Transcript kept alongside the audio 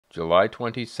July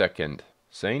 22nd.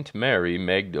 Saint Mary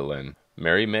Magdalene.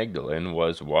 Mary Magdalene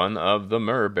was one of the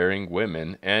myrrh-bearing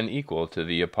women, and equal to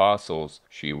the apostles.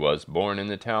 She was born in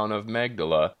the town of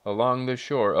Magdala, along the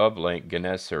shore of Lake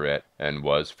Gennesaret, and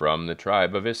was from the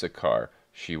tribe of Issachar.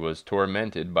 She was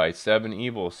tormented by 7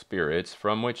 evil spirits,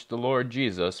 from which the Lord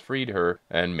Jesus freed her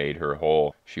and made her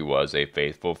whole. She was a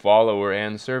faithful follower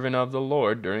and servant of the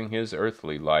Lord during his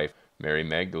earthly life. Mary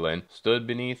Magdalene stood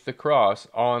beneath the cross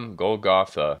on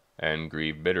Golgotha, and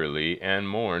grieved bitterly, and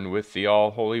mourned with the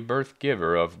all-holy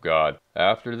birth-giver of God.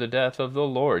 After the death of the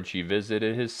Lord she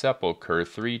visited his sepulchre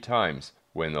 3 times.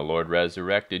 When the Lord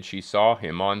resurrected, she saw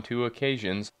him on 2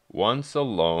 occasions, once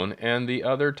alone, and the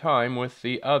other time with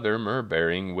the other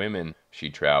myrrh-bearing women.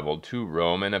 She traveled to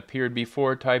Rome and appeared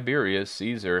before Tiberius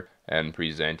Caesar, and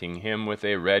presenting him with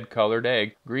a red-colored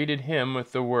egg, greeted him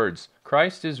with the words,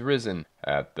 "Christ is risen."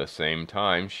 At the same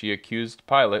time she accused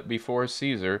Pilate before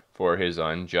Caesar for his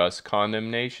unjust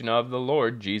condemnation of the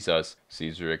Lord Jesus.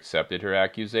 Caesar accepted her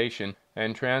accusation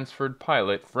and transferred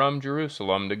Pilate from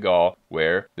Jerusalem to Gaul,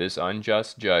 where this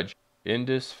unjust judge, in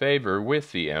disfavor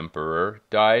with the emperor,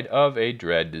 died of a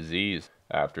dread disease.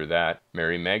 After that,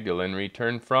 Mary Magdalene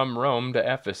returned from Rome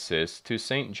to Ephesus to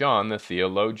St. John the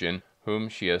theologian, whom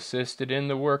she assisted in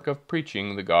the work of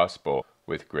preaching the gospel.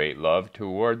 With great love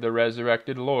toward the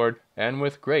resurrected Lord, and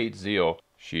with great zeal,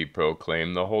 she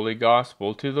proclaimed the holy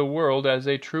gospel to the world as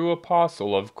a true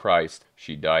apostle of Christ.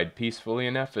 She died peacefully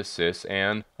in Ephesus,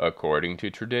 and, according to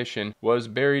tradition, was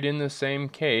buried in the same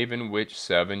cave in which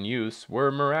 7 youths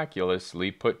were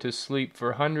miraculously put to sleep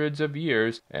for hundreds of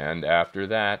years, and after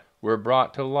that were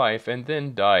brought to life and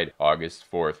then died August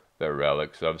 4th. The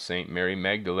relics of St. Mary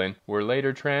Magdalene were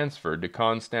later transferred to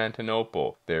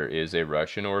Constantinople. There is a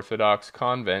Russian Orthodox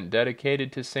convent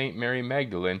dedicated to St. Mary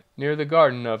Magdalene near the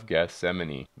Garden of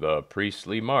Gethsemane. The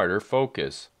priestly martyr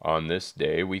Phocas. On this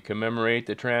day we commemorate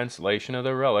the translation of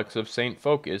the relics of St.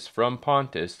 Phocas from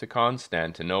Pontus to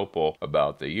Constantinople,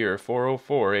 about the year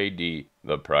 404 A.D.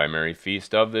 The primary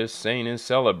feast of this saint is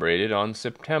celebrated on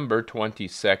September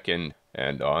 22nd.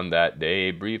 And on that day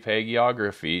a brief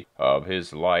hagiography of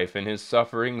his life and his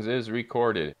sufferings is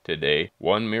recorded. Today,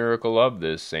 one miracle of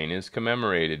this saint is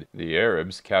commemorated. The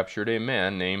Arabs captured a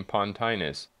man named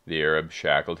Pontinus. The Arabs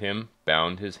shackled him,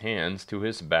 bound his hands to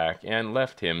his back, and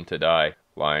left him to die.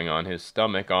 Lying on his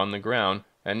stomach on the ground,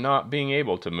 and not being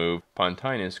able to move,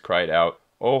 Pontinus cried out,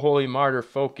 "O holy martyr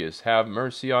Phocas, have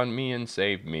mercy on me and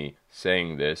save me."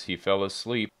 Saying this, he fell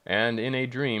asleep, and in a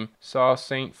dream saw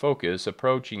St. Phocas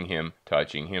approaching him,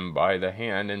 touching him by the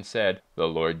hand, and said, "The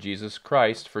Lord Jesus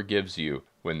Christ forgives you."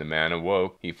 When the man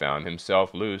awoke, he found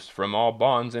himself loosed from all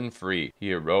bonds and free.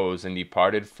 He arose and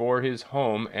departed for his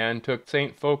home, and took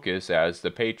St. Phocas as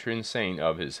the patron saint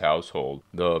of his household.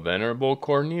 The Venerable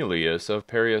Cornelius of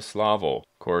PEREYASLAVL.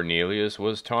 Cornelius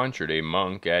was tonsured a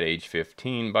monk at age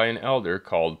 15 by an elder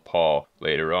called Paul.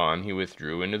 Later on, he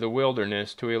withdrew into the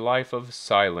wilderness to a life of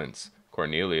silence.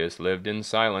 Cornelius lived in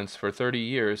silence for 30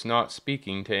 years, not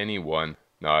speaking to anyone,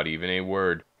 not even a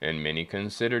word, and many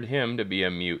considered him to be a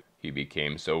mute. He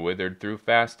became so withered through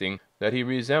fasting that he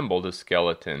resembled a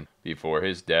skeleton. Before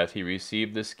his death he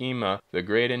received the schema, the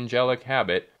great angelic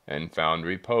habit, and found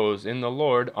repose in the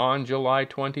Lord on July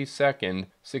 22nd,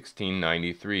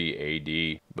 1693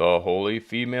 A.D. The holy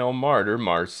female martyr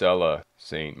Marcella.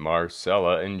 Saint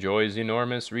Marcella enjoys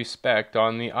enormous respect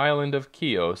on the island of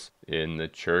Chios. In the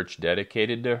church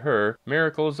dedicated to her,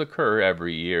 miracles occur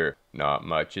every year. Not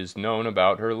much is known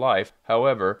about her life.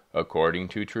 However, according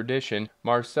to tradition,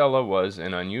 Marcella was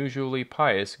an unusually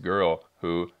pious girl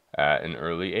who, at an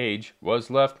early age, was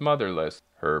left motherless.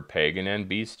 Her pagan and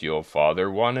bestial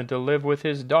father wanted to live with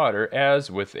his daughter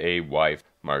as with a wife.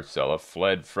 Marcella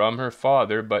fled from her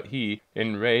father, but he,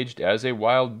 enraged as a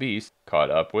wild beast,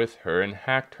 caught up with her and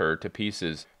hacked her to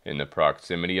pieces. In the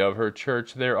proximity of her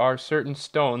church there are certain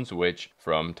stones which,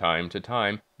 from time to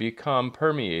time, become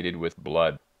permeated with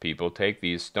blood. People take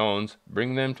these stones,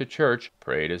 bring them to church,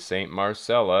 pray to Saint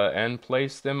Marcella, and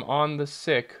place them on the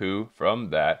sick, who,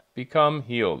 from that, become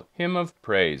healed. Hymn of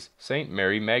Praise, Saint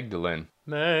Mary Magdalene.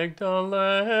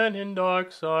 Magdalene in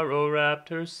dark sorrow wrapped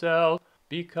herself,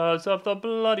 because of the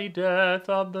bloody death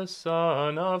of the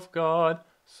Son of God.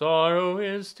 Sorrow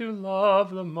is to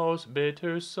love the most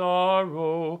bitter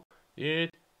sorrow.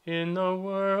 It in the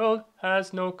world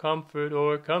has no comfort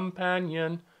or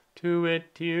companion. To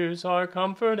it tears are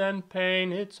comfort, and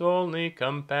pain its only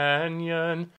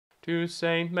companion. To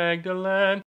Saint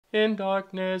Magdalene in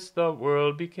darkness the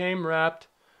world became wrapped.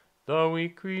 The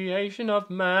weak creation of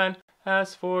man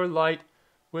asked for light.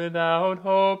 Without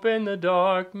hope in the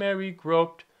dark Mary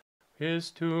groped.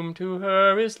 His tomb to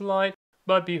her is light,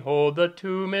 but behold, the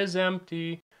tomb is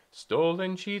empty.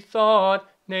 Stolen she thought,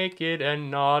 naked and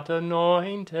not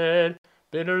anointed.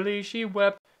 Bitterly she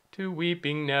wept, to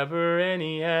weeping never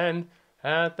any end.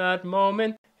 At that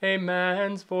moment a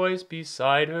man's voice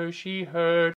beside her she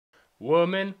heard.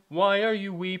 Woman, why are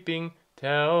you weeping?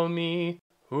 Tell me,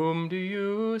 whom do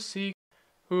you seek?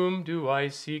 Whom do I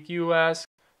seek, you ask?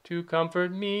 To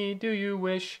comfort me do you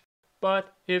wish?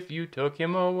 But if you took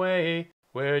him away,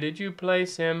 where did you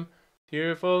place him?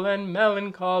 Tearful and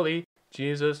melancholy,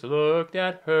 Jesus looked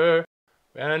at her,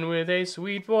 and with a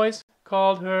sweet voice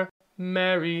called her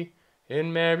Mary.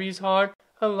 In Mary's heart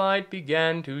a light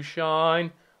began to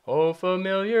shine. O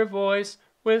familiar voice,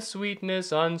 with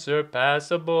sweetness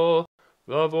unsurpassable,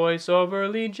 the voice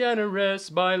overly generous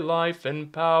by life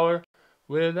and power.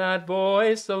 With that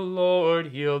voice the Lord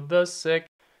healed the sick.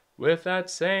 With that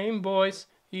same voice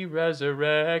he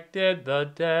resurrected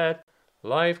the dead.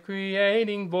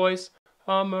 Life-creating voice,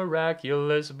 a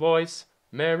miraculous voice.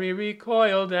 Mary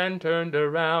recoiled and turned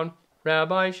around.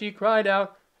 Rabbi, she cried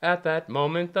out. At that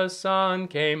moment the sun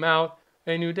came out.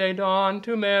 A new day dawned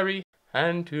to Mary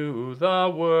and to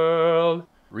the world.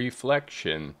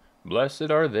 Reflection.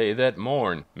 Blessed are they that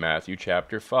mourn. Matthew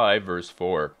chapter 5, verse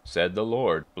 4. Said the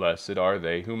Lord, Blessed are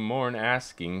they who mourn,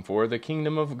 asking for the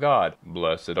kingdom of God.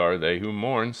 Blessed are they who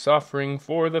mourn, suffering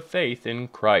for the faith in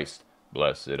Christ.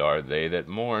 Blessed are they that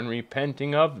mourn,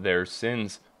 repenting of their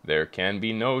sins. There can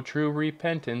be no true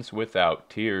repentance without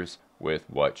tears. With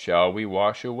what shall we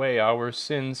wash away our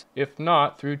sins, if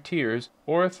not through tears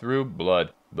or through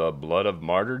blood? The blood of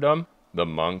martyrdom? The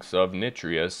monks of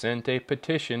Nitria sent a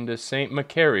petition to St.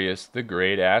 Macarius the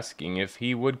Great, asking if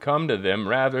he would come to them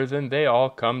rather than they all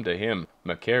come to him.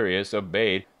 Macarius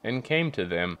obeyed and came to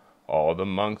them. All the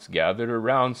monks gathered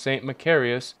around St.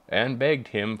 Macarius and begged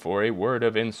him for a word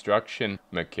of instruction.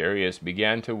 Macarius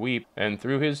began to weep, and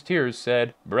through his tears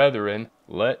said, Brethren,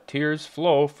 let tears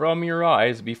flow from your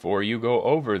eyes before you go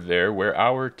over there where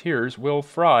our tears will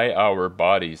fry our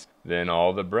bodies. Then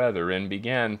all the brethren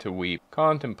began to weep.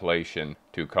 Contemplation.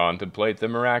 To contemplate the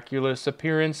miraculous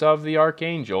appearance of the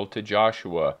archangel to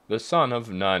Joshua, the son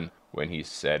of Nun, when he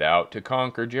set out to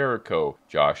conquer Jericho.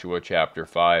 Joshua chapter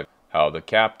 5. How the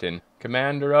captain,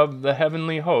 commander of the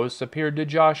heavenly hosts, appeared to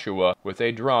Joshua with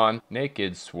a drawn,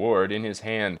 naked sword in his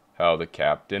hand. How the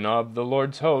captain of the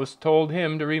Lord's host told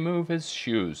him to remove his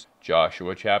shoes.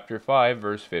 Joshua chapter 5,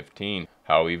 verse 15.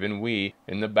 How even we,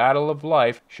 in the battle of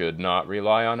life, should not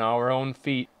rely on our own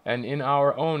feet and in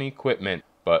our own equipment,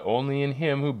 but only in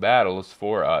him who battles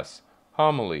for us.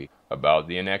 Homily about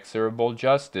the inexorable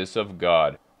justice of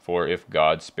God. For if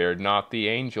God spared not the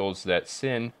angels that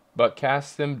sinned, but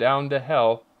cast them down to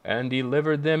hell, and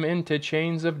delivered them into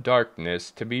chains of darkness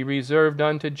to be reserved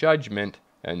unto judgment,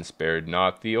 and spared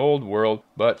not the old world,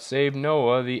 but saved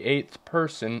Noah the eighth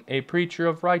person, a preacher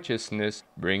of righteousness,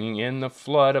 bringing in the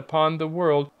flood upon the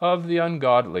world of the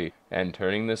ungodly, and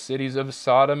turning the cities of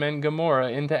Sodom and Gomorrah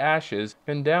into ashes,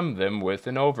 condemned them with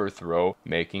an overthrow,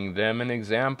 making them an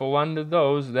example unto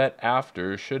those that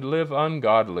after should live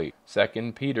ungodly.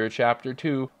 2 Peter chapter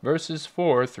 2, verses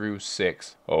 4 through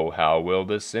 6. Oh, how will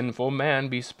the sinful man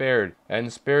be spared,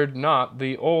 and spared not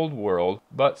the old world,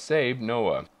 but saved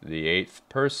Noah, the eighth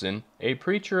person, a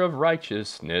preacher of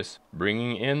righteousness,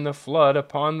 bringing in the flood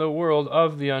upon the world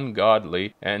of the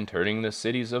ungodly, and turning the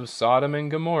cities of Sodom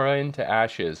and Gomorrah into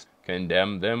ashes,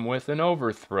 condemned them with an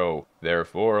overthrow.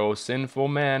 Therefore, O sinful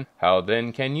man, how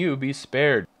then can you be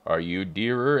spared? Are you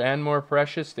dearer and more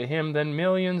precious to him than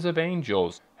millions of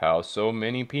angels? How so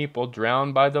many people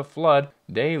drowned by the flood,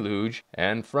 deluge,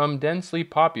 and from densely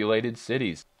populated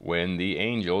cities? When the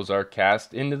angels are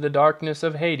cast into the darkness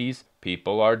of Hades,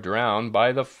 people are drowned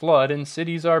by the flood, and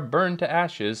cities are burned to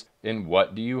ashes. In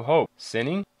what do you hope?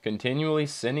 Sinning? Continually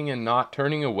sinning and not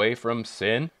turning away from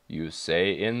sin? You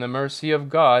say in the mercy of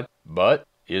God, but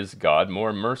is God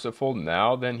more merciful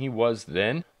now than he was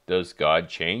then? Does God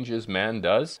change as man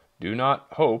does? Do not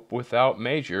hope without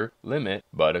measure, limit,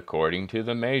 but according to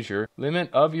the measure, limit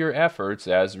of your efforts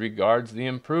as regards the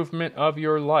improvement of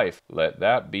your life. Let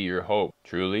that be your hope.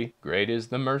 Truly, great is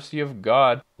the mercy of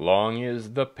God, long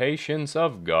is the patience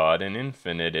of God, and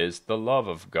infinite is the love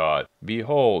of God.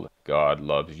 Behold, God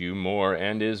loves you more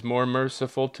and is more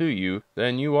merciful to you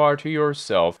than you are to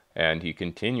yourself, and he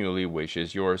continually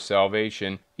wishes your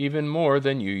salvation even more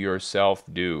than you yourself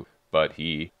do. But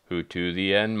he who to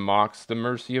the end mocks the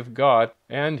mercy of God,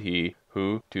 and he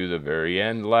who to the very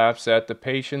end laughs at the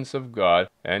patience of God,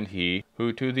 and he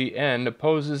who to the end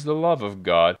opposes the love of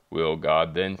God, will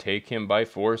God then take him by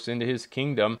force into his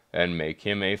kingdom, and make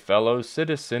him a fellow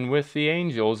citizen with the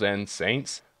angels and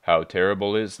saints? How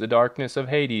terrible is the darkness of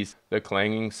Hades, the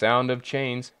clanging sound of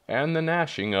chains, and the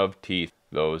gnashing of teeth!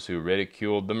 Those who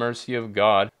ridiculed the mercy of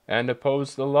God and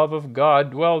opposed the love of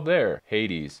God dwell there.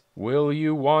 Hades, will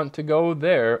you want to go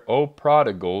there, O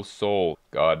prodigal soul?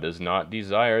 God does not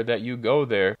desire that you go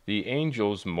there. The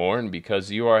angels mourn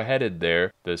because you are headed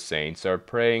there. The saints are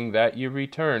praying that you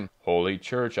return. Holy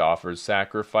Church offers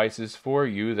sacrifices for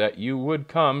you that you would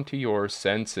come to your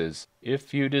senses.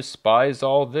 If you despise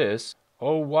all this,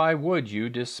 oh, why would you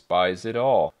despise it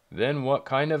all? Then what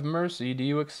kind of mercy do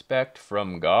you expect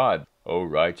from God? O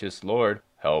righteous Lord,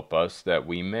 help us that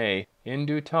we may, in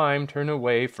due time, turn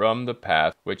away from the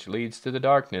path which leads to the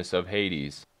darkness of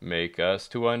Hades. Make us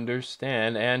to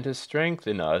understand and to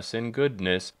strengthen us in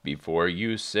goodness before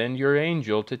you send your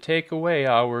angel to take away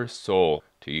our soul.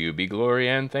 To you be glory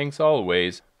and thanks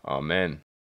always. Amen.